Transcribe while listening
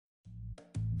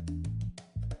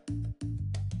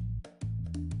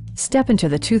Step into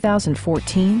the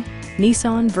 2014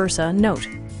 Nissan Versa Note.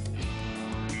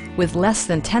 With less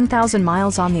than 10,000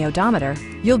 miles on the odometer,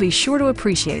 you'll be sure to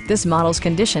appreciate this model's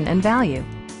condition and value.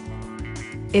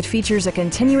 It features a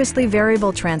continuously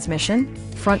variable transmission,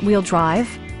 front-wheel drive,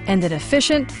 and an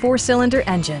efficient 4-cylinder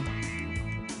engine.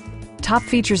 Top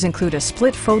features include a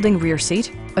split folding rear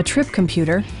seat, a trip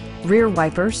computer, rear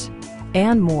wipers,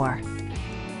 and more.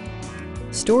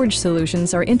 Storage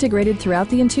solutions are integrated throughout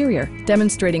the interior,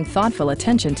 demonstrating thoughtful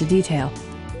attention to detail.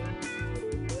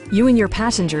 You and your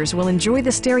passengers will enjoy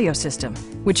the stereo system,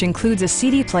 which includes a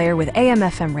CD player with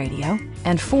AM/FM radio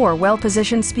and 4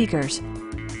 well-positioned speakers.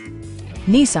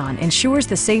 Nissan ensures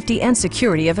the safety and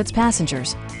security of its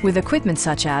passengers with equipment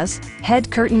such as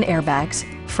head curtain airbags,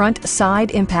 front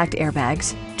side impact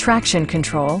airbags, traction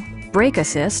control, brake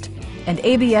assist, and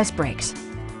ABS brakes.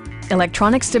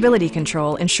 Electronic stability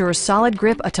control ensures solid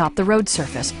grip atop the road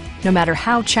surface, no matter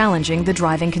how challenging the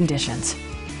driving conditions.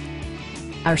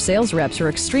 Our sales reps are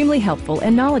extremely helpful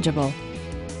and knowledgeable.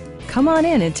 Come on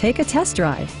in and take a test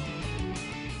drive.